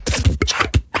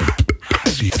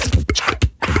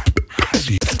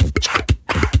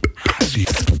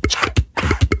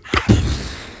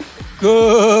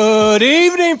Good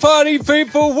evening, party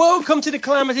people. Welcome to the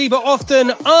Calamity but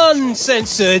often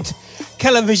uncensored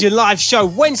television live show.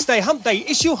 Wednesday, hump day.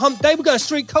 It's your hump day. We're going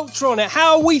street culture on it.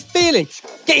 How are we feeling?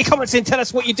 Get your comments in. Tell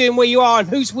us what you're doing, where you are, and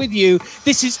who's with you.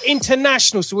 This is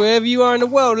international, so wherever you are in the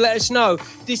world, let us know.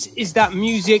 This is that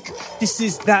music. This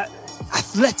is that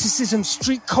athleticism,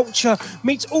 street culture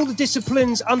meets all the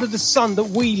disciplines under the sun that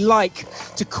we like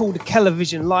to call the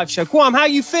television live show. Guam, how are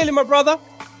you feeling, my brother?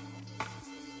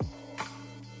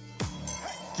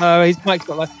 His mic's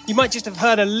not live. You might just have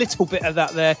heard a little bit of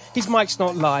that there. His mic's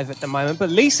not live at the moment,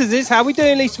 but Lisa's is. How are we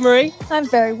doing, Lisa Marie? I'm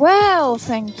very well,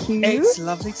 thank you. It's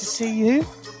lovely to see you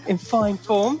in fine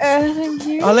form. Thank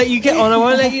you. I'll let you get on. I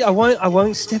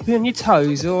won't step on your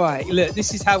toes. All right. Look,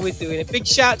 this is how we're doing it. Big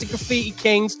shout out to Graffiti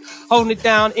Kings, holding it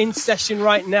down in session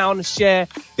right now on the share.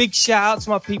 Big shout out to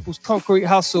my people's Concrete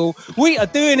Hustle. We are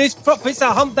doing this proper. It's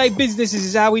our hump day business. This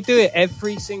is how we do it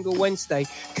every single Wednesday.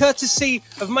 Courtesy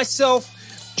of myself,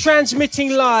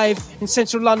 transmitting live in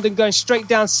central London, going straight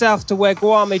down south to where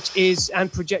Guamage is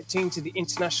and projecting to the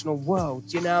international world.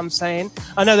 You know what I'm saying?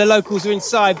 I know the locals are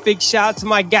inside. Big shout out to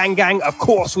my gang. Of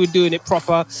course, we're doing it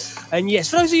proper. And yes,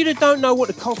 for those of you that don't know what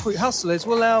the Concrete Hustle is,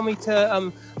 allow me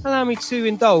to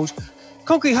indulge.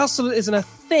 Concrete Hustle isn't a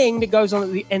thing that goes on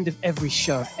at the end of every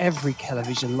show, every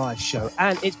television live show,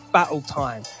 and it's battle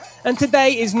time. And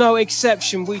today is no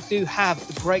exception. We do have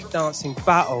the breakdancing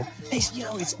battle.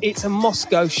 It's a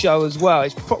Moscow show as well.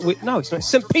 It's not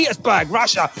St. Petersburg,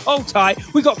 Russia. Hold tight.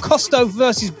 We got Costo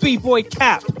versus B-Boy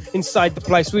Cap inside the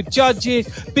place with judges.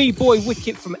 B-Boy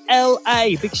Wicket from LA.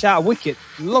 Big shout out Wicket.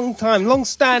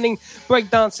 Long-standing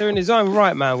breakdancer in his own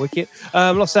right, man. Wicket.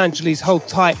 Los Angeles, hold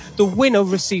tight. The winner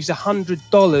receives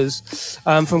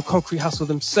 $100 from Concrete Hustle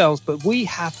themselves, but we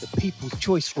have the People's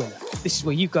Choice winner. This is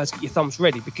where you guys get your thumbs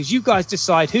ready because you guys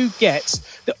decide who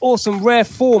gets the awesome Rare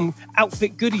Form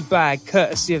outfit goodie bag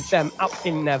courtesy of them up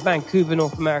in Vancouver,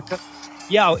 North America.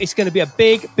 Yo, it's going to be a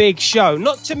big show.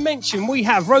 Not to mention, we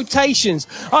have rotations.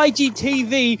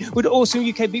 IGTV with awesome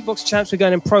UK beatbox champs. We're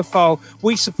going in profile.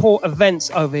 We support events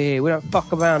over here. We don't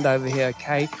fuck around over here,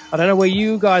 okay? I don't know where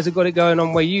you guys have got it going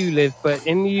on where you live, but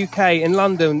in the UK, in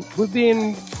London, we're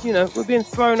being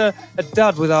thrown a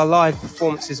dud with our live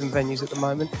performances and venues at the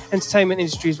moment. Entertainment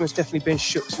industry is most definitely been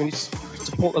shook, so we need to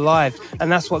support the live,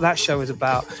 and that's what that show is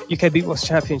about. UK Beatbox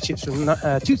Championships from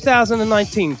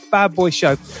 2019, bad boy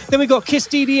show. Then we got Kiss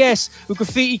DDS with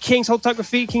Graffiti Kings, Hold Tight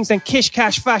Graffiti Kings, and Kish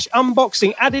Cash Fash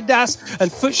unboxing Adidas and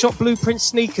Footshop Blueprint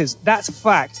sneakers. That's a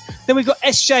fact. Then we got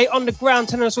SJ on the ground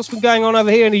telling us what's been going on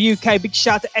over here in the UK. Big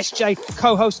shout out to SJ,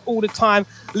 co-host all the time.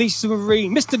 Lisa Marie,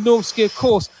 Mr. Normski, of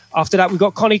course. After that, we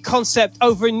got Connie Concept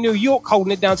over in New York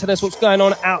holding it down, telling us what's going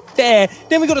on out there.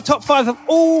 Then we got a top 5 of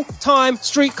all-time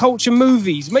street culture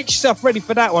movies. Make yourself ready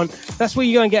for that one. That's where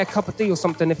you go and get a cup of tea or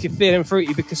something if you're feeling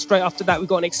fruity, because straight after that, we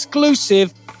got an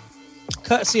exclusive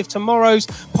courtesy of tomorrow's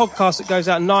podcast that goes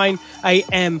out 9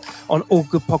 a.m. on all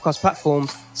good podcast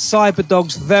platforms.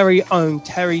 Cyberdog's very own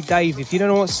Terry Davey. If you don't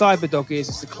know what Cyberdog is,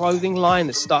 it's the clothing line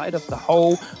that started off the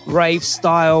whole rave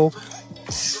style,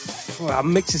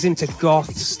 mixes into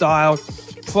goth style,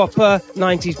 proper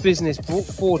 90s business brought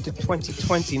forward to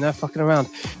 2020. No fucking around.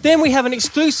 Then we have an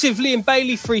exclusive Liam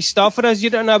Bailey freestyle. For those of you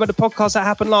who don't know about the podcast that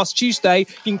happened last Tuesday,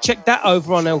 you can check that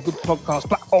over on our good podcast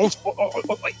platforms.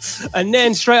 And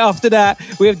then straight after that,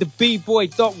 we have the B-Boy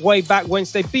Doc way back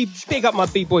Wednesday. Big up my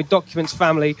B-Boy Documents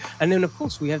family. And then, of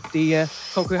course, we have the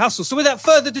Concrete Hustle. So without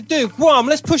further ado, Guam,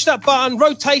 let's push that button.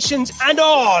 Rotations and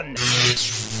on.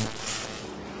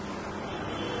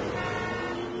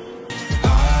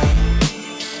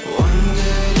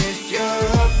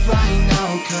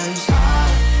 Cause I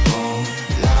won't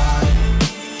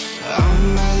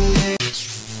lie,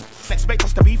 expect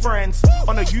us to be friends.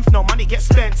 On a youth, no money gets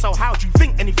spent. So how do you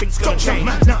think anything's gonna change?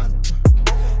 None.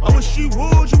 I wish you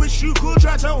would, you wish you could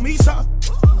try to tell me so.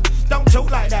 Don't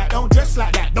talk like that, don't dress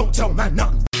like that, don't tell man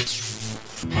none.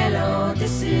 Hello,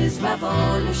 this is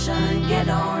Revolution, get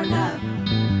on up.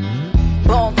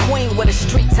 Born queen with a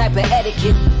street type of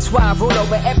etiquette. That's why I rule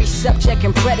over every subject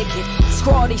and predicate.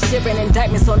 Scrawl these searing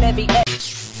indictments on every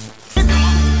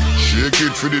Shake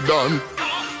it for the done.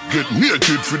 Get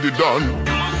naked for the done.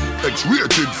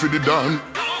 X-rated for the done.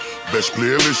 Best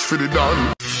playlist for the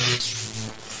done.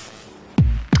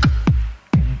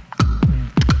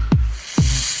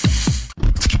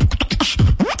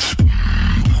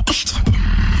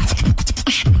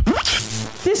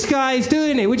 This guy's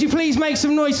doing it. Would you please make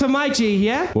some noise for my G,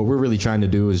 yeah? What we're really trying to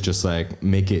do is just like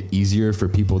make it easier for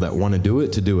people that want to do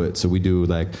it. So we do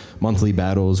like monthly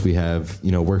battles. We have,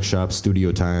 workshops,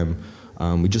 studio time.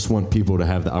 We just want people to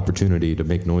have the opportunity to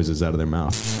make noises out of their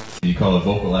mouth. Do you call it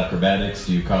vocal acrobatics?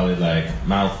 Do you call it like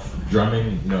mouth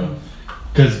drumming? You know,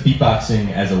 because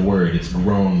beatboxing as a word, it's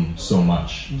grown so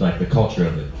much, like the culture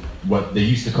of it. What they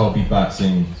used to call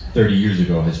beatboxing 30 years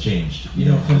ago has changed, you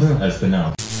know, as to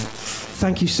now.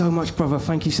 Thank you so much, brother.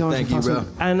 Thank you so much. Thank you, bro.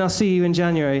 And I'll see you in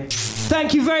January.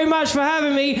 Thank you very much for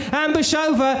having me. Ambush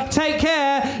over. Take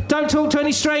care. Don't talk to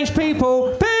any strange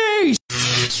people. Peace.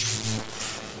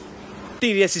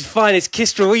 DDS's finest,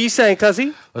 Kistra. What are you saying,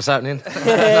 Cuzzy? What's happening?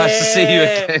 Nice to see you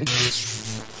again.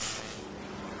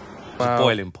 Wow.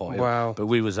 Boiling pot. Wow. But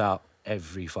we was out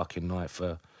every fucking night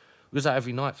for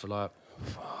like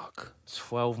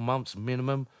 12 months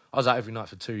minimum. I was out every night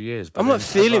for 2 years. But I'm not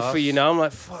feeling for you now. I'm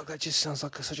like, fuck, that just sounds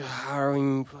like such a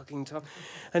harrowing fucking time.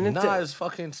 And then nah, it's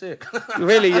fucking sick.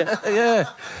 Really? Yeah. Yeah.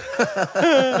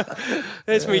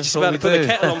 There's me just about to put the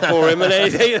kettle on for him.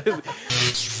 And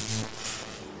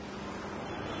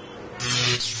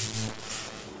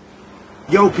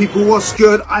Yo, people, what's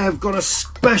good? I have got a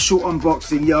special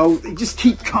unboxing, yo. They just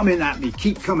keep coming at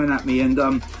me,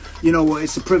 and you know what?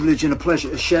 It's a privilege and a pleasure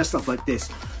to share stuff like this.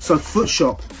 So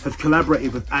Footshop have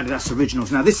collaborated with Adidas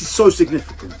Originals. Now, this is so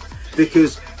significant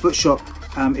because Footshop,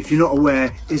 if you're not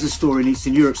aware, is a store in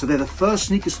Eastern Europe. So they're the first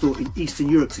sneaker store in Eastern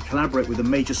Europe to collaborate with a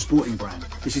major sporting brand.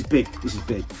 This is big,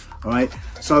 all right?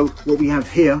 So what we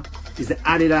have here is the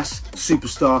Adidas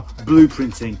Superstar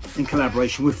blueprinting in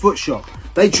collaboration with Footshop.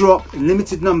 They drop in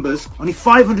limited numbers, only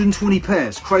 520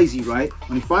 pairs. Crazy, right?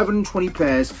 Only 520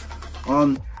 pairs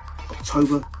on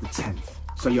October the 10th.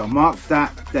 So yo, mark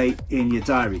that date in your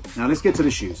diary. Now let's get to the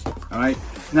shoes, all right?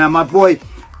 Now my boy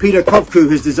Peter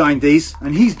Kovku has designed these,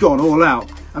 and he's gone all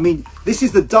out. I mean, this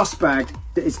is the dust bag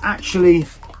that has actually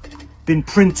been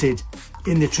printed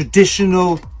in the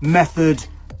traditional method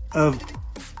of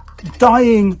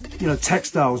dyeing, you know,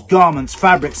 textiles, garments,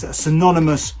 fabrics that are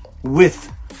synonymous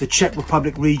with the Czech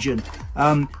Republic region.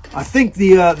 I think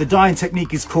the dyeing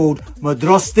technique is called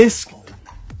modrostisk.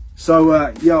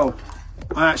 So yo,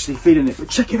 I'm actually feeling it. But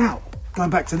check it out. Going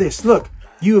back to this, look,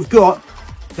 you have got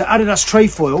the Adidas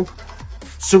trefoil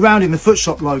surrounding the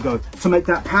Footshop logo to make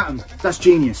that pattern. That's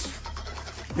genius.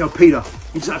 Yo, Peter,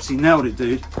 you just absolutely nailed it,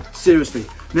 dude. Seriously.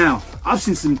 Now, I've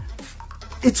seen some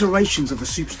iterations of the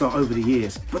Superstar over the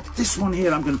years, but this one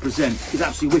here I'm going to present is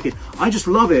absolutely wicked. I just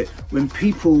love it when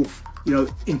people, you know,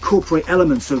 incorporate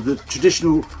elements of the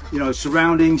traditional, you know,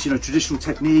 surroundings, you know, traditional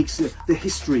techniques, the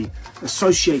history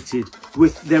associated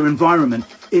with their environment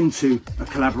into a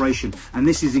collaboration. And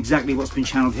this is exactly what's been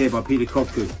channeled here by Peter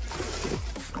Kovku.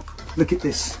 Look at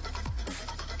this.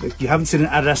 Look, you haven't seen an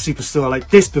Adidas Superstar like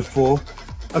this before.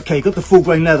 Okay, you got the full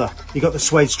grain leather, you got the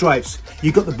suede stripes,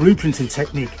 you got the blueprinting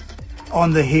technique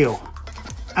on the heel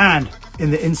and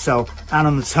in the insole and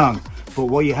on the tongue. But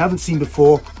what you haven't seen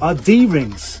before are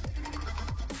D-rings.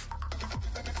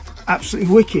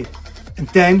 Absolutely wicked. And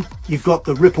then you've got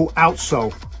the ripple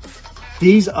outsole.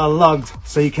 These are lugged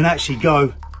so you can actually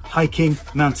go hiking,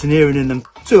 mountaineering in them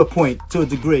to a point, to a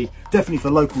degree, definitely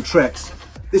for local treks.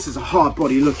 This is a hard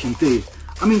body look indeed.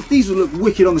 I mean, these will look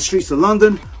wicked on the streets of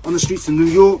London, on the streets of New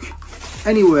York,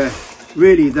 anywhere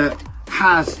really that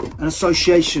has an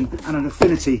association and an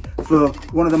affinity for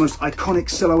one of the most iconic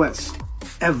silhouettes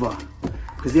ever.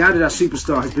 Because the Adidas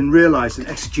Superstar has been realized and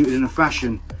executed in a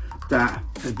fashion that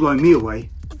has blown me away,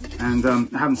 and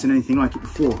I haven't seen anything like it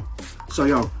before. So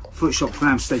yo, Footshop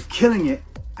fam, stay killing it,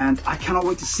 and I cannot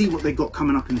wait to see what they got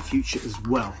coming up in the future as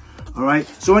well. All right,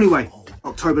 so anyway,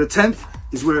 October the 10th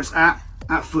is where it's at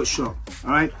Footshop.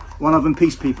 All right, one love and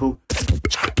peace, people.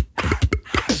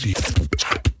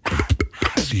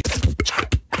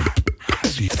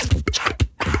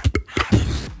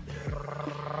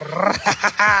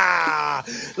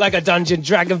 Like a dungeon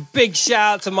dragon. Big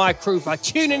shout out to my crew for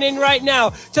tuning in right now.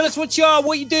 Tell us what you are,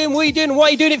 what you doing, what you doing,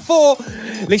 what you doing it for.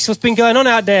 Lisa, what's been going on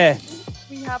out there?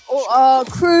 We have all our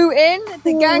crew in,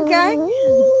 the gang.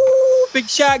 Big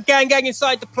shout, gang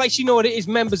inside the place. You know what it is,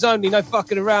 members only, no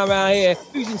fucking around here.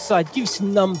 Who's inside? Give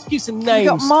some names. We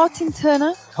got Martin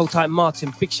Turner. Hold tight,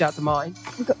 Martin. Big shout to mine.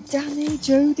 We've got Danny,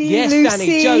 Jody, yes,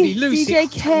 Lucy, Danny, Jody, Lucy,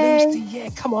 DJ K. Lucy, yeah,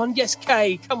 come on. Yes,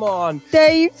 K, come on.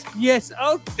 Dave. Yes,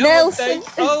 oh, Nelson.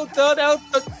 Hold on.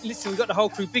 Listen, we've got the whole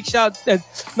crew. Big shout,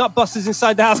 nut busters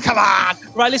inside the house. Come on.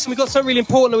 Right, listen, we've got something really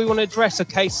important that we want to address,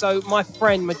 okay? So my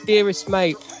friend, my dearest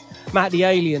mate, Matt the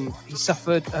Alien, he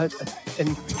suffered an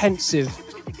intensive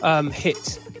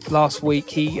hit last week.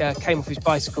 He came off his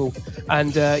bicycle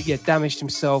and damaged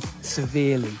himself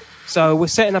severely. So we're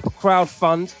setting up a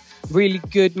crowdfund, really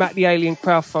good Matt the Alien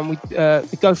crowdfund.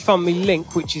 The GoFundMe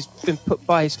link, which has been put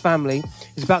by his family,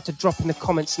 is about to drop in the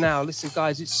comments now. Listen,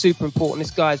 guys, it's super important. This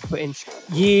guy's put in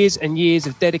years and years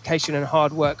of dedication and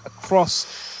hard work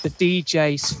across the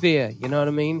DJ sphere. You know what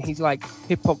I mean? He's like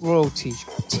hip-hop royalty,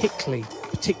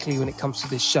 particularly when it comes to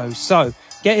this show. So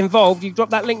get involved. You drop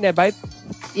that link there, babe?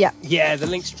 Yeah. Yeah, the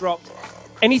link's dropped.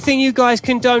 Anything you guys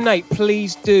can donate,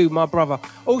 please do, my brother.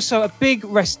 Also, a big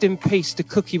rest in peace to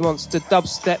Cookie Monster,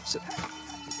 Dubstep's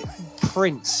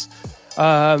Prince.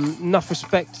 Enough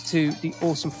respect to the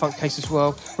awesome Funk Case as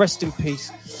well. Rest in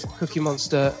peace, Cookie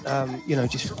Monster.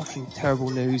 Just fucking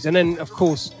terrible news. And then, of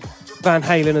course, Van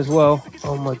Halen as well.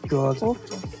 Oh my God.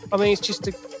 I mean, it's just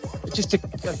a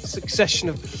succession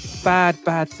of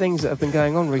bad things that have been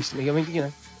going on recently. I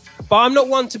mean, But I'm not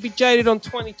one to be jaded on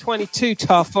 2022,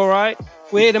 tough, all right?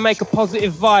 We're here to make a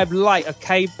positive vibe light,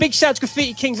 okay? Big shout out to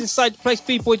Graffiti Kings inside the place,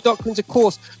 B-Boy Doctrines, of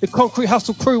course, the Concrete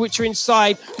Hustle crew, which are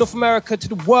inside North America to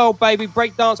the world, baby.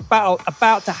 Breakdance battle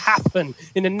about to happen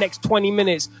in the next 20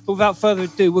 minutes. But without further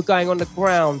ado, we're going on the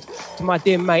ground to my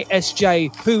dear mate,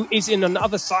 SJ, who is in on the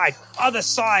other side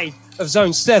of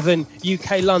Zone 7,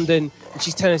 UK, London. And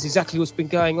she's telling us exactly what's been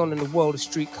going on in the world of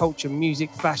street culture,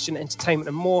 music, fashion, entertainment,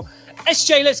 and more.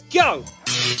 SJ, let's go!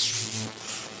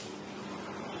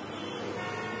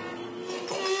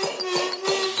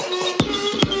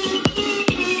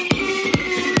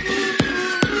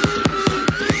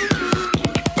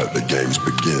 Games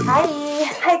begin.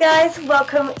 Hey guys,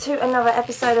 welcome to another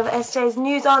episode of SJ's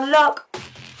News on Lock.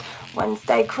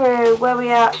 Wednesday crew, where we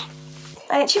at?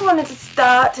 I actually wanted to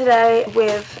start today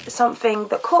with something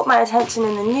that caught my attention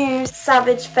in the news.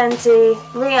 Savage Fenty,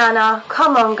 Rihanna,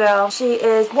 come on girl. She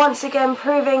is once again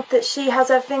proving that she has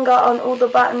her finger on all the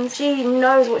buttons. She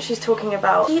knows what she's talking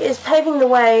about. She is paving the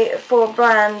way for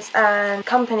brands and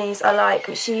companies alike.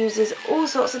 She uses all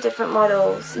sorts of different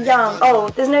models, young,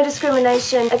 old. There's no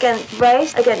discrimination against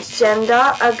race, against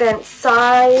gender, against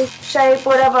size, shape,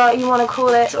 whatever you want to call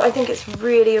it. So I think it's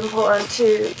really important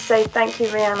to say thank you,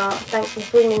 Rihanna. Thanks for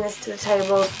bringing this to the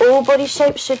table. All body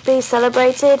shapes should be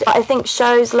celebrated. I think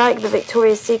shows like the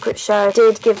Victoria's Secret show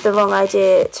did give the wrong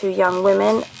idea to young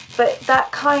women. But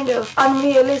that kind of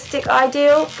unrealistic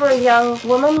ideal for a young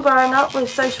woman growing up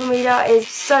with social media is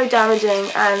so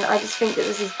damaging, and I just think that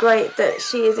this is great that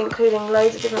she is including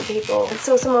loads of different people. I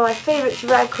saw some of my favourite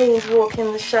drag queens walk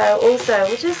in the show also,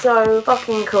 which is so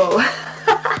fucking cool.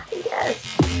 Yes.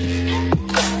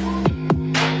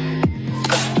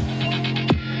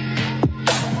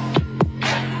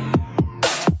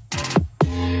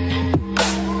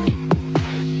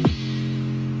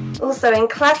 Also, in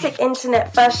classic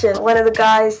internet fashion, one of the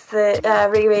guys that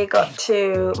Riri got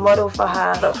to model for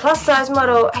her, the plus size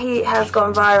model, he has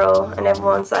gone viral and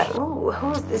everyone's like, ooh,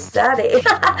 who's this daddy?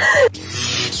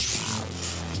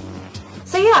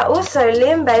 So yeah, also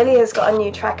Liam Bailey has got a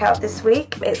new track out this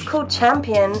week. It's called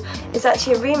Champion. It's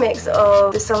actually a remix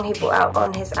of the song he brought out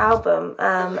on his album.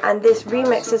 And this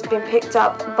remix has been picked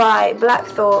up by Black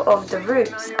Thought of The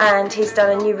Roots, and he's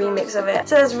done a new remix of it.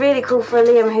 So it's really cool for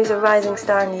Liam, who's a rising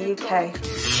star in the UK.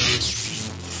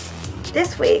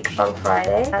 This week, on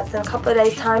Friday, that's in a couple of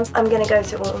days' time, I'm going to go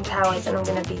to Alton Towers and I'm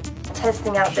going to be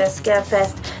testing out their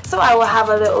Scarefest. So I will have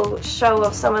a little show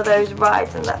of some of those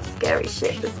rides and that scary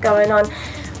shit that's going on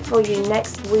for you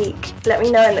next week. Let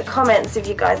me know in the comments if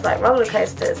you guys like roller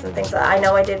coasters and things like that. I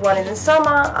know I did one in the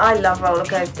summer. I love roller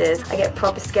coasters. I get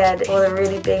proper scared for the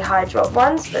really big high drop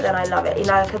ones, but then I love it. You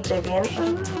know, like Oblivion.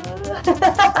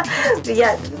 But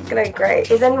yeah, it's gonna be great.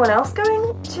 Is anyone else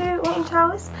going to Alton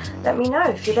Towers? Let me know.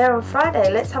 If you're there on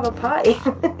Friday, let's have a party.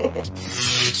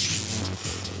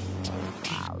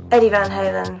 Eddie Van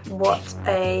Halen, what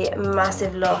a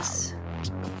massive loss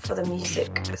for the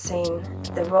music scene,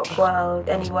 the rock world,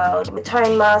 any world. The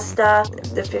Tone Master,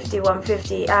 the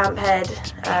 5150 amp head,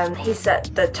 he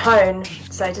set the tone,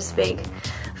 so to speak,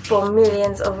 for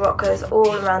millions of rockers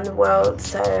all around the world.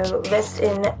 So rest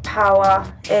in power,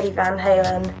 Eddie Van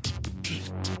Halen.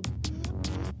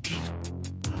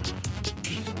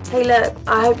 Hey look,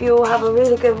 I hope you all have a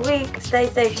really good week. Stay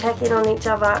safe, check in on each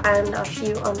other, and I'll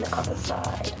see you on the other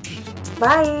side.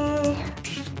 Bye!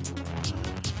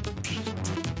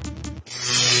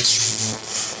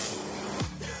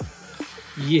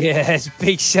 Yes,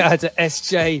 big shout out to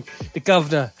SJ, the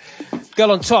governor.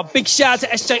 Girl on top. Big shout out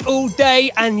to SJ all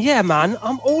day. And yeah, man,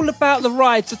 I'm all about the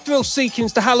rides, the thrill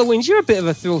seekings, the Halloweens. You're a bit of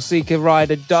a thrill seeker, ride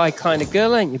or die kind of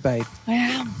girl, ain't you, babe? I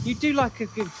am. You do like a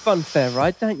good fun fair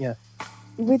ride, don't you?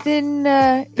 Within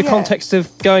the context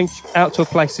of going out to a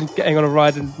place and getting on a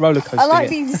ride and roller coaster. I like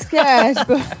being scared,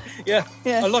 but yeah,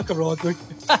 I like a ride.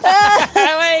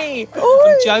 Hey,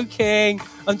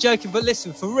 I'm I'm joking, but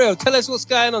listen, for real, tell us what's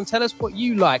going on. Tell us what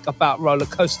you like about roller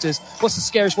coasters. What's the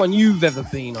scariest one you've ever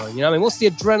been on? You know what I mean? What's the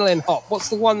adrenaline hop? What's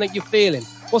the one that you're feeling?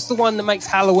 What's the one that makes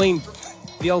Halloween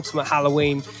the ultimate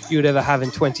Halloween you would ever have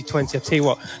in 2020? I'll tell you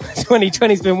what,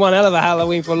 2020's been one hell of a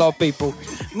Halloween for a lot of people.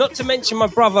 Not to mention my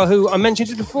brother, who I mentioned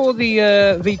it before the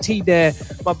VT there,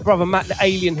 my brother Matt the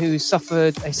Alien, who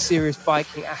suffered a serious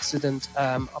biking accident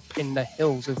up in the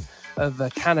hills of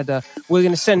Canada. We're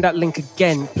going to send that link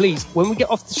again. Please, when we get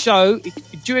off the show,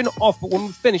 during or off, but when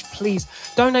we finish, please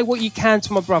donate what you can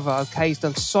to my brother, okay? He's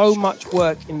done so much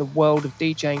work in the world of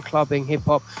DJing, clubbing,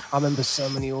 hip-hop. I remember so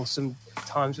many awesome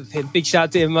times with him. Big shout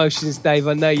out to Emotions, Dave.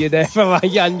 I know you're there from my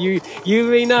young. You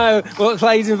really know what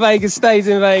plays in Vegas stays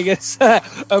in Vegas.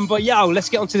 But yo, let's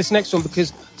get on to this next one,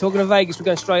 because talking of Vegas, we're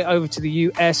going straight over to the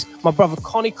US. My brother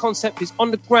Connie Concept is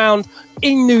on the ground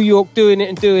in New York doing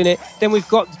it. Then we've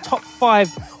got the top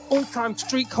 5 all-time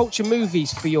street culture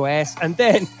movies for your ass. And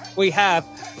then we have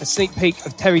a sneak peek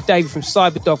of Terry David from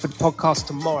Cyberdog for the podcast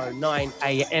tomorrow, 9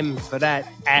 a.m. for that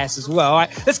ass as well. All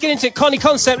right, let's get into it. Connie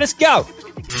Concept, let's go.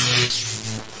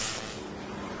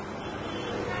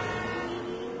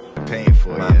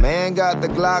 My man got the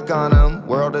Glock on him.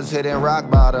 World is hitting rock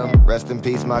bottom. Rest in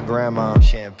peace, my grandma.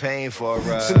 Champagne for a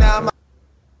ride. So now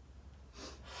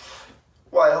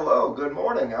Why, hello, good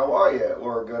morning, how are you?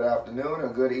 Or good afternoon or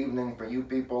good evening for you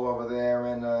people over there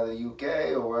in the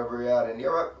UK or wherever you're at in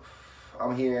Europe.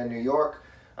 I'm here in New York.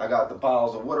 I got the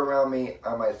piles of wood around me.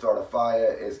 I might start a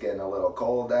fire. It's getting a little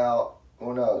cold out.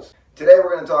 Who knows? Today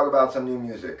we're going to talk about some new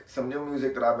music. Some new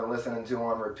music that I've been listening to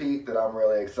on repeat that I'm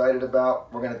really excited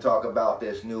about. We're going to talk about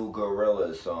this new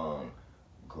Gorillaz song.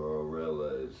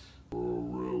 Gorillaz.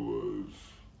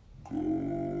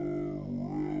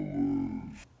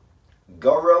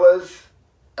 Gorillaz,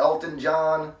 Elton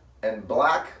John, and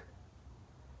Black.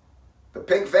 The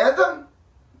Pink Phantom?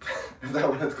 Is that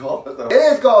what it's called? It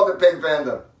is called The Pink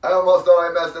Phantom. I almost thought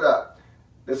I messed it up.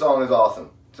 This song is awesome.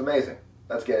 It's amazing.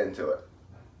 Let's get into it.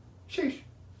 Sheesh.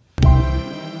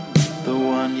 The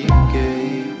one you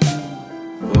gave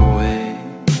away.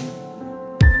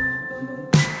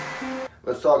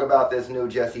 Let's talk about this new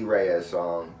Jessie Reyez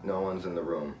song, No One's in the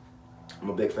Room. I'm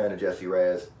a big fan of Jessie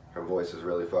Reyez. Her voice is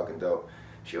really fucking dope.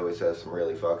 She always says some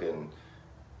really fucking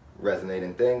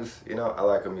resonating things. You know, I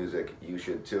like her music. You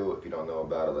should too. If you don't know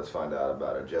about it, let's find out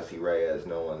about it. Jessie Reyez,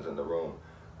 No One's in the Room.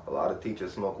 A lot of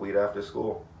teachers smoke weed after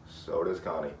school. So does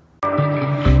Connie.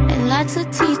 And lots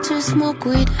of teachers smoke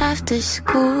weed after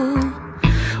school.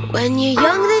 When you're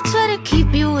young, they try to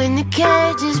keep you in the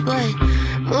cages, but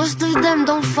most of them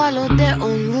don't follow their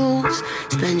own rules.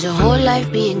 Spend your whole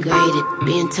life being graded,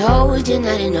 being told you're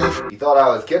not enough. You thought I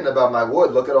was kidding about my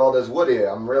wood. Look at all this wood here.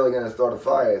 I'm really going to start a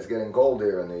fire. It's getting cold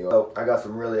here in New York. So I got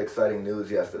some really exciting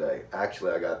news yesterday.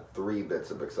 Actually, I got 3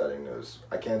 bits of exciting news.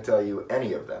 I can't tell you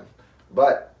any of them.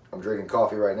 But I'm drinking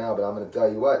coffee right now, but I'm going to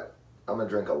tell you what. I'm going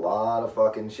to drink a lot of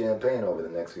fucking champagne over the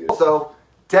next few days. So,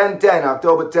 10/10,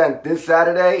 October 10th, this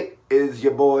Saturday is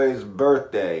your boy's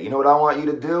birthday. You know what I want you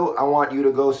to do? I want you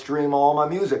to go stream all my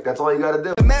music. That's all you got to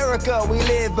do. America, we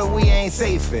live, but we ain't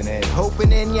safe in it.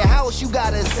 Hoping in your house, you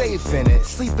got a safe in it.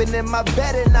 Sleeping in my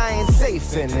bed and I ain't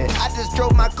safe in it. I just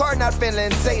drove my car, not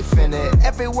feeling safe in it.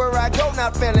 Everywhere I go,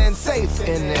 not feeling safe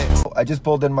in it. I just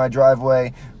pulled in my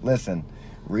driveway. Listen.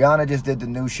 Rihanna just did the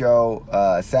new show,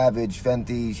 Savage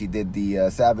Fenty. She did the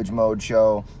Savage Mode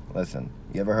show. Listen,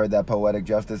 you ever heard that Poetic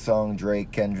Justice song,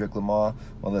 Drake, Kendrick Lamar?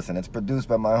 Well, listen, it's produced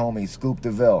by my homie, Scoop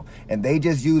DeVille. And they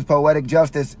just used Poetic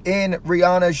Justice in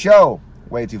Rihanna's show.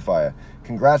 Way too fire.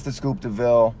 Congrats to Scoop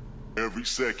DeVille. Every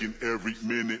second, every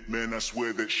minute, man, I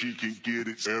swear that she can get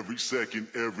it. Every second,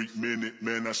 every minute,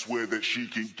 man, I swear that she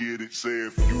can get it. Say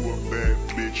if you a bad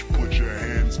bitch, put your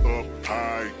hands up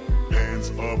high. Hands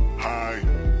up high,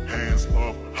 hands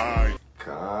up high.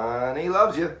 Connie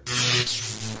loves you.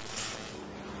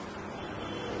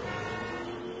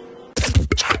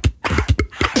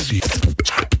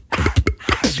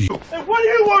 And what are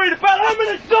you worried about? I'm in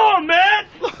the zone, man.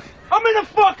 I'm in the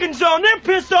fucking zone. They're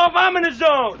pissed off. I'm in the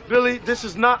zone. Billy, this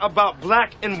is not about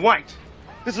black and white.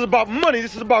 This is about money.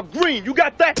 This is about green. You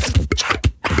got that?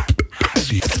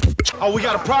 Oh, we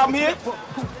got a problem here?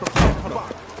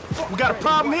 We got a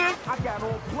problem here?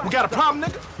 We got a problem,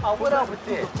 nigga? Oh, what up with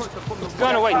this?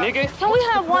 Gun away, nigga. Can we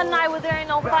have one night where there ain't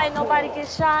no fight, nobody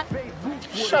gets shot?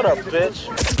 Shut up, bitch.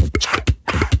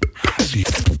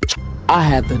 I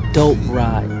had the dope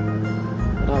ride,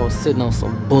 but I was sitting on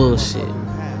some bullshit.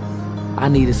 I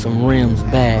needed some rims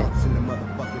bad,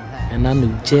 and I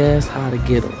knew just how to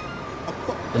get them.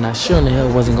 And I sure in the hell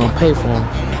wasn't gonna pay for them.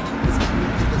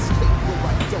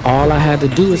 All I had to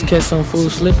do was catch some fool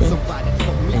slipping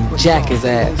and jack his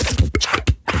ass.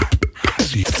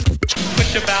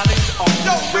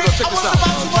 Check this out. My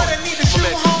man Tony over here.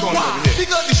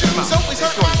 Check him out.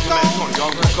 My man Tony.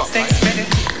 Y'all hook up, right? 6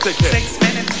 minutes. Take care. 6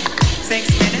 minutes.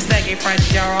 6 minutes. They get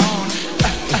French your own.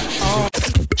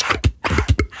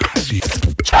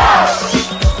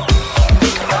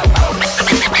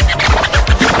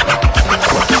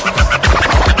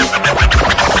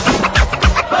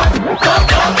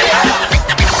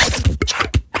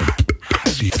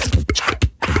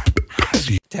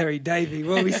 Terry Davey,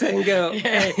 what are we saying, girl?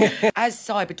 As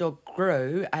Cyberdog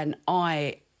grew, and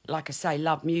I, like I say,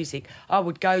 love music, I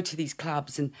would go to these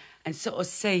clubs and sort of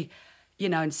see, you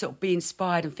know, and sort of be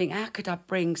inspired and think, how could I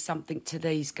bring something to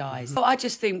these guys? So I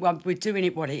just think, well, we're doing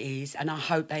it what it is, and I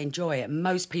hope they enjoy it. And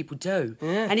most people do.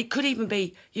 Yeah. And it could even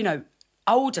be, you know,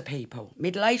 older people,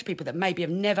 middle-aged people that maybe have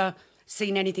never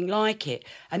seen anything like it.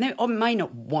 And they may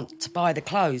not want to buy the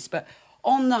clothes, but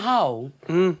on the whole,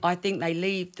 I think they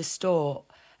leave the store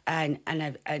and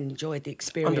have enjoyed the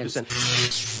experience.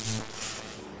 100%.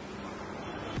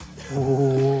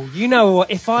 Oh, you know what?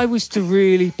 If I was to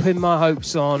really put my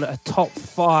hopes on a top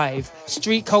 5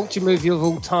 street culture movie of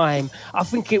all time, I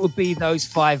think it would be those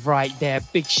 5 right there.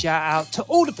 Big shout out to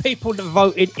all the people that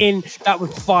voted in that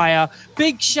would fire.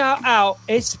 Big shout out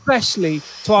especially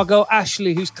to our girl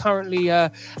Ashley, who's currently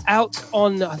out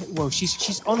on, well,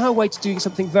 she's on her way to doing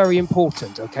something very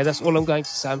important. Okay, that's all I'm going to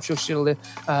say. I'm sure she'll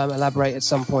elaborate at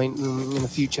some point in the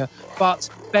future. But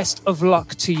best of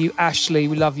luck to you, Ashley.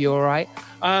 We love you, all right?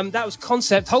 That was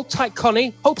Concept. Hold tight,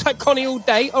 Connie. Hold tight, Connie, all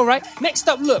day. All right. Next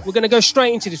up, look, we're going to go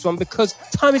straight into this one because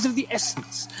time is of the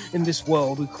essence in this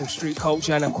world we call street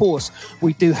culture. And, of course,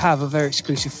 we do have a very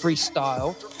exclusive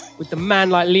freestyle with the man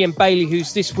like Liam Bailey,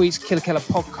 who's this week's Killer Keller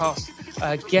podcast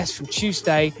guest from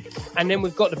Tuesday. And then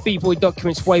we've got the B-Boy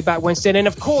documents way back Wednesday. And then,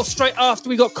 of course, straight after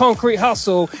we got Concrete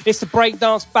Hustle. It's the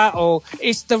breakdance battle.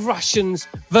 It's the Russians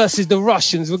versus the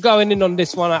Russians. We're going in on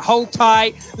this one. Hold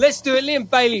tight. Let's do it. Liam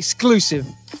Bailey exclusive.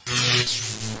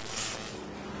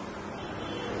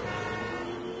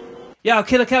 Yo,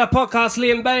 Killer Keller podcast,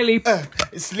 Liam Bailey.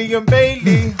 It's Liam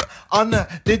Bailey on a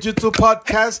digital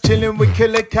podcast, chilling with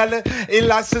Killer Keller. He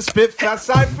likes to spit fast,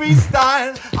 I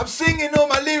freestyle. I'm singing all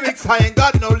my lyrics, I ain't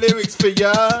got no lyrics for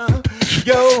ya.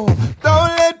 Yo,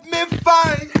 don't let me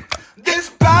fight this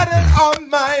battle on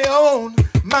my own.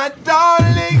 My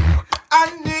darling,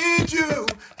 I need you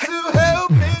to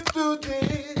help me through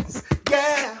this.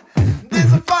 Yeah,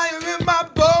 there's a fire in my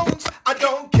bones. I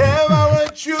don't care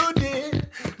what you did.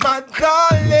 My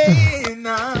darling,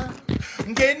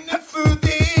 I'm getting it through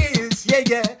this. Yeah,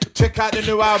 yeah. Check out the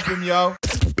new album, yo.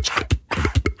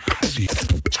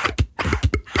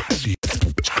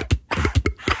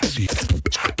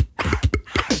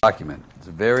 Document. It's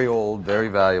a very old, very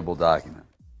valuable document.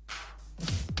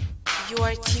 You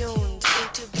are tuned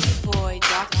into B-Boy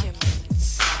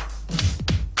Documents.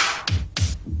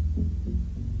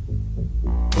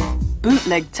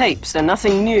 Bootleg tapes are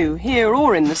nothing new here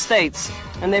or in the States,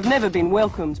 and they've never been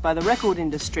welcomed by the record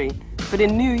industry. But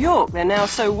in New York, they're now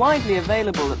so widely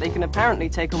available that they can apparently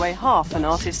take away half an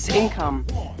artist's income.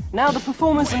 Now the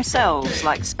performers themselves,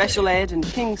 like Special Ed and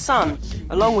King Sun,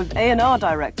 along with A&R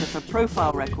director for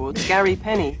Profile Records, Gary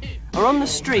Penny, are on the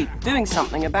street doing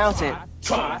something about it.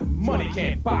 Money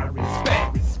can't buy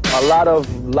respect. A lot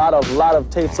of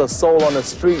tapes are sold on the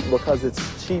street because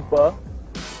it's cheaper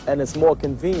and it's more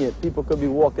convenient. People could be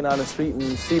walking down the street and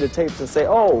see the tapes and say,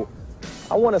 oh,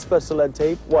 I want a Special Ed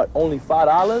tape. What, only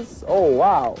 $5? Oh,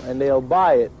 wow. And they'll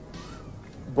buy it.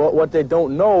 But what they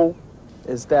don't know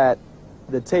is that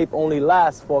the tape only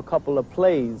lasts for a couple of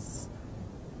plays.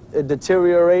 It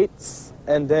deteriorates,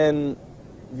 and then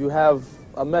you have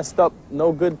a messed up,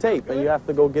 no good tape, and you have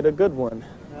to go get a good one.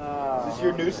 Is this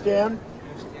your newsstand?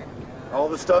 All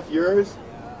the stuff yours?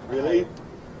 Really?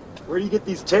 Where do you get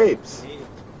these tapes?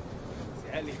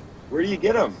 Where do you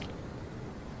get them?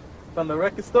 From the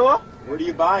record store? Where do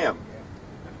you buy them?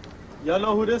 Y'all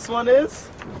know who this one is?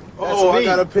 Oh, I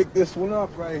gotta pick this one up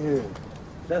right here.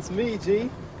 That's me, G.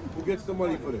 Who gets the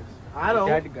money for this? I don't.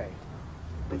 That guy.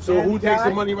 So who takes the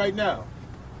money right now?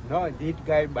 No, this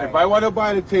guy buy. If I want to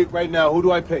buy the tape right now, who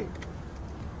do I pay?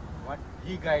 What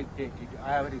he guy take it?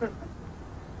 I already.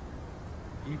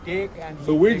 He take and.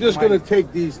 So we're just gonna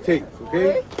take these tapes,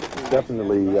 okay?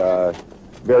 Definitely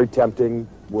very tempting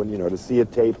when, you know, to see a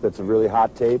tape that's a really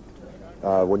hot tape.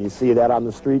 When you see that on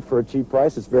the street for a cheap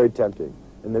price, it's very tempting.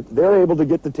 And they're able to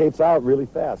get the tapes out really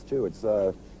fast, too. It's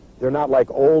they're not like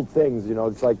old things, you know.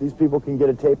 It's like these people can get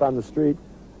a tape on the street,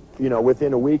 you know,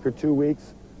 within a week or 2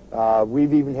 weeks.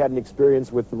 We've even had an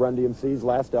experience with the Run DMC's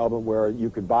last album where you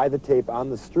could buy the tape on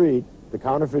the street, the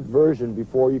counterfeit version,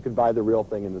 before you could buy the real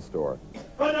thing in the store.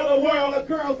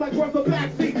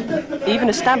 Even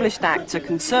established acts are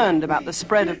concerned about the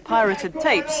spread of pirated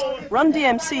tapes. Run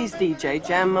DMC's DJ,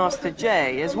 Jam Master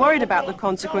Jay, is worried about the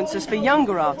consequences for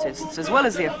younger artists, as well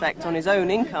as the effect on his own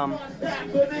income.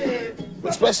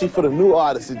 Especially for the new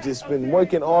artists that just been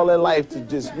working all their life to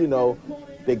just, you know,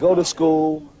 they go to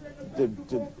school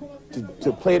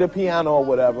to play the piano or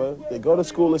whatever. They go to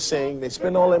school to sing. They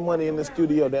spend all their money in the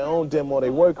studio, their own demo. They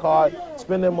work hard,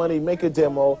 spend their money, make a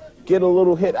demo, get a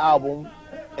little hit album,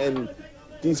 and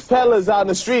these peddlers out in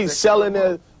the streets selling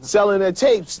their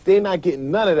tapes, they're not getting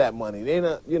none of that money. They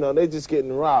not, you know, they're just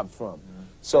getting robbed from.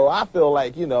 So I feel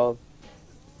like, you know,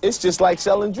 it's just like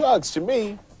selling drugs to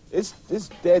me. It's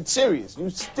dead serious. You're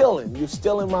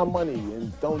stealing my money,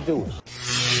 and don't do it.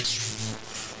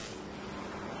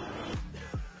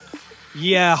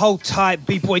 Yeah, hold tight,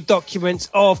 B-Boy Documents,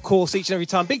 of course, each and every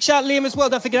time. Big shout out Liam as well.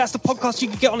 Don't forget, that's the podcast you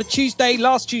can get on a Tuesday,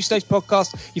 last Tuesday's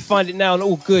podcast. You find it now on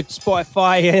all good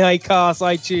Spotify, Acast,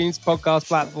 iTunes, podcast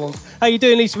platforms. How you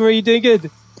doing, Lisa Marie? You doing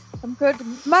good? I'm good.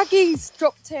 Maggie's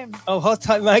dropped in. Oh, hold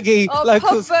tight, Maggie. Oh,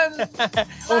 Locals.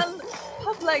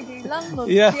 Pub lady, landlord.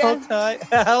 Yeah, hold tight.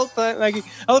 Hold tight, Maggie.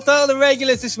 Hold tight, all the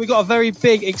regulars. Listen, we've got a very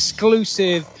big,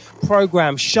 exclusive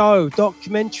program, show,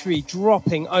 documentary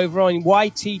dropping over on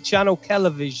YT Channel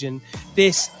Television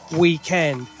this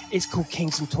weekend. It's called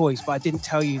Kings and Toys, but I didn't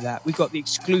tell you that. We've got the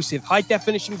exclusive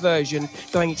high-definition version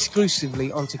going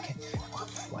exclusively onto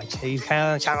YT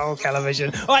Channel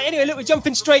Television. All right, anyway, look, we're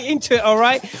jumping straight into it, all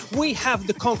right? We have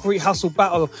the Concrete Hustle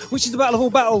Battle, which is the battle of all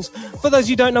battles. For those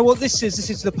who don't know what this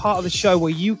is the part of the show where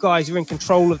you guys are in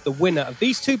control of the winner of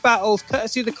these two battles,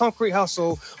 courtesy of the Concrete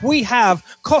Hustle. We have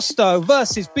Costo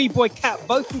versus B-Boy Cap,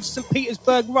 both from St.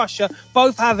 Petersburg, Russia,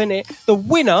 both having it. The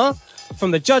winner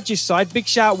from the judges' side, big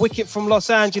shout, Wicket from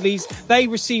Los Angeles, they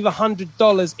receive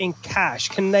 $100 in cash,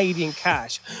 Canadian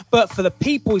cash. But for the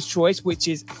people's choice, which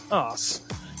is us,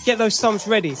 get those sums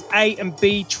ready. It's A and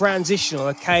B transitional,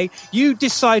 okay? You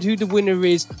decide who the winner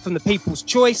is from the people's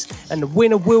choice, and the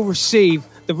winner will receive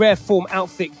the Rare Form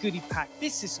Outfit goodie pack.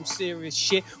 This is some serious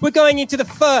shit. We're going into the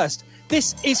first.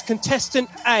 This is contestant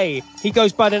A. He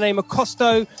goes by the name of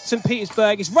Costo, St.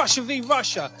 Petersburg. It's Russia v.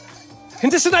 Russia.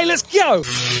 Contestant A, let's go!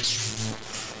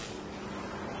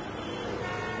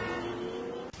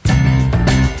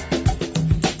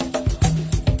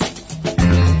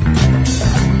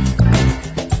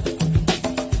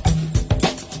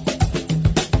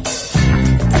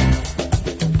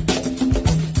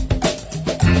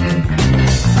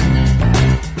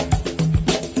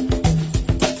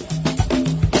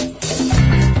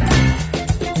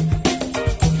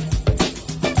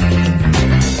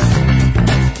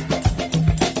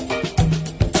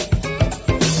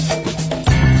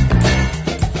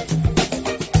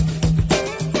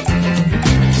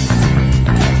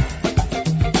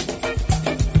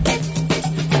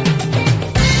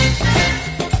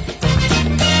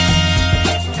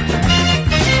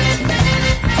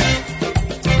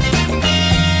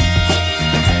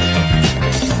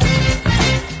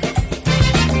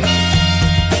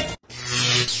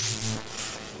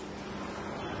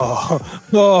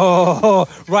 Oh,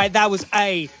 right, that was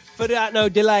A. For that, no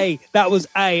delay, that was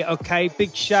A, okay?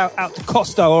 Big shout out to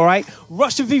Costo, all right?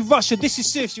 Russia v. Russia, this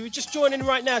is serious. You're just joining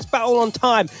right now. It's battle on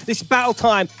time. This is battle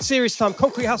time, serious time,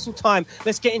 Concrete Hustle time.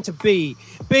 Let's get into B.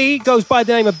 B goes by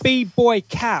the name of B-Boy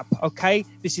Cap, okay?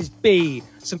 This is B,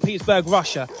 St. Petersburg,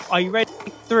 Russia. Are you ready?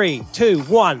 3, 2,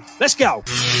 1, let's go.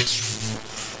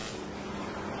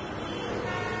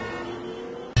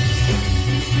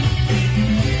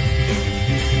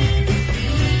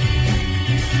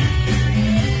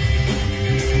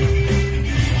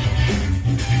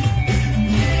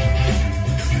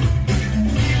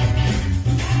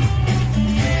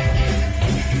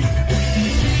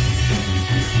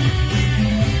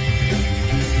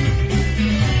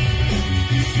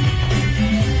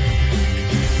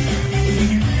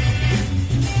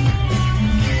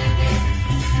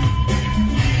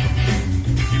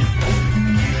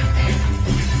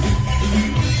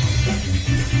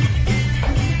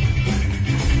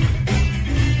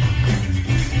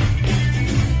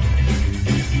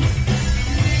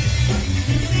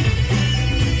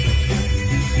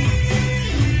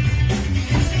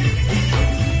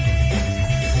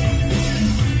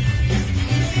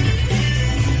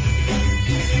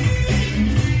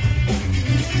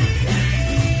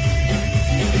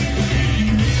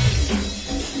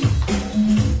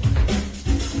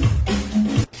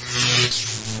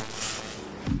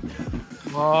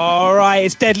 All right,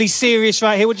 it's deadly serious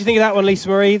right here. What do you think of that one, Lisa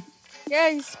Marie? Yeah,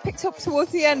 he's picked up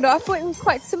towards the end. I thought it was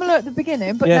quite similar at the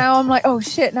beginning, but Yeah. now I'm like, oh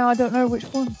shit, now I don't know which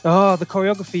one. Oh, the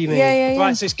choreography, you mean? Yeah.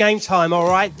 Right, so it's game time, all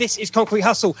right? This is Concrete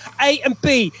Hustle. A and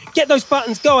B. Get those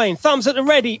buttons going. Thumbs at the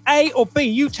ready. A or B.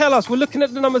 You tell us. We're looking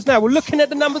at the numbers now. We're looking at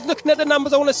the numbers.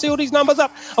 I want to see all these numbers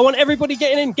up. I want everybody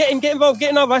getting in. Get involved,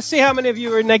 getting over. I see how many of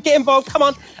you are in there. Get involved. Come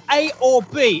on. A or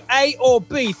B. A or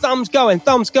B. Thumbs going.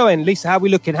 Lisa, how we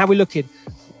looking?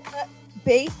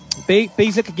 B.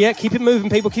 B's looking. Yeah, keep it moving,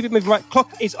 people. Keep it moving. Right, clock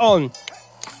is on.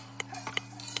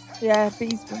 Yeah,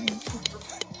 B's winning.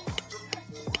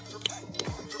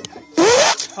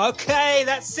 Okay,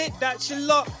 that's it. That's your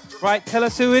lot. Right, tell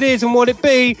us who it is and what it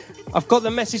be. I've got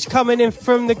the message coming in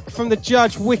from the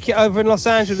judge Wicket over in Los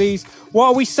Angeles. What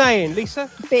are we saying, Lisa?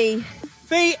 B.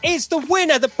 B is the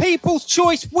winner, the People's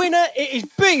Choice winner. It is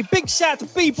B. Big shout out to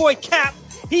B-Boy Cap.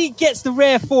 He gets the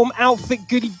Rare Form outfit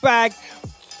goodie bag.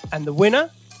 And the winner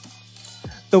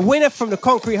from the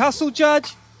Concrete Hustle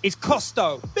judge is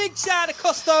Costo. Big shout out to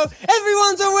Costo.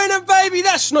 Everyone's a winner, baby.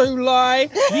 That's no lie.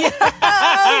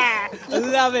 Yeah.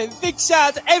 Love it. Big shout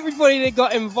out to everybody that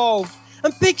got involved.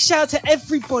 And big shout out to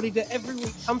everybody that every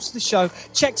week comes to the show,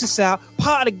 checks us out,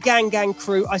 part of the Gang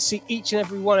crew. I see each and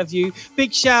every one of you.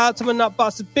 Big shout out to my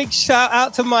Nutbuster. Big shout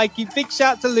out to Mikey. Big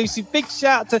shout out to Lucy. Big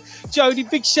shout out to Jody.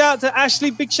 Big shout out to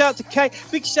Ashley. Big shout out to Kay.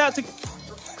 Big shout out to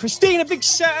Christina. Big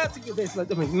shout out to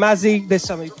Mazzy. There's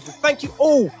so many people. Thank you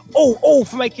all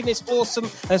for making this awesome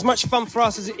and as much fun for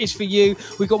us as it is for you.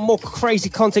 We've got more crazy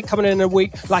content coming in a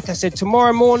week. Like I said,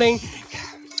 tomorrow morning,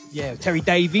 Terry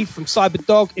Davey from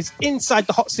Cyberdog is inside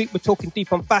the hot seat. We're talking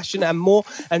deep on fashion and more.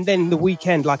 And then the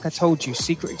weekend, like I told you,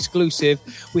 secret exclusive,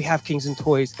 we have Kings and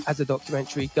Toys as a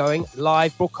documentary going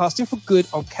live, broadcasting for good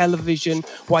on Television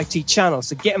YT channel.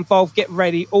 So get involved, get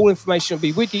ready. All information will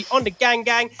be with you on the Gang.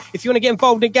 If you want to get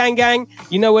involved in the Gang,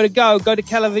 you know where to go. Go to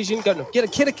Television, get a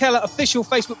Kid of Keller official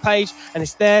Facebook page, and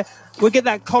it's there. We'll get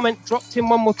that comment dropped in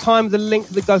one more time, the link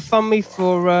to the GoFundMe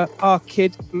for our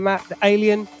kid, Matt the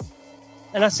Alien.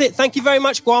 And that's it. Thank you very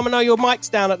much, Guam. I know your mic's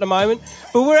down at the moment.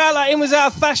 But we're out like in was out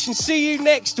of fashion. See you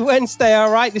next Wednesday,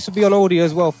 all right? This will be on audio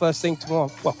as well, first thing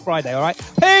tomorrow. Well, Friday, all right?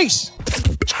 Peace!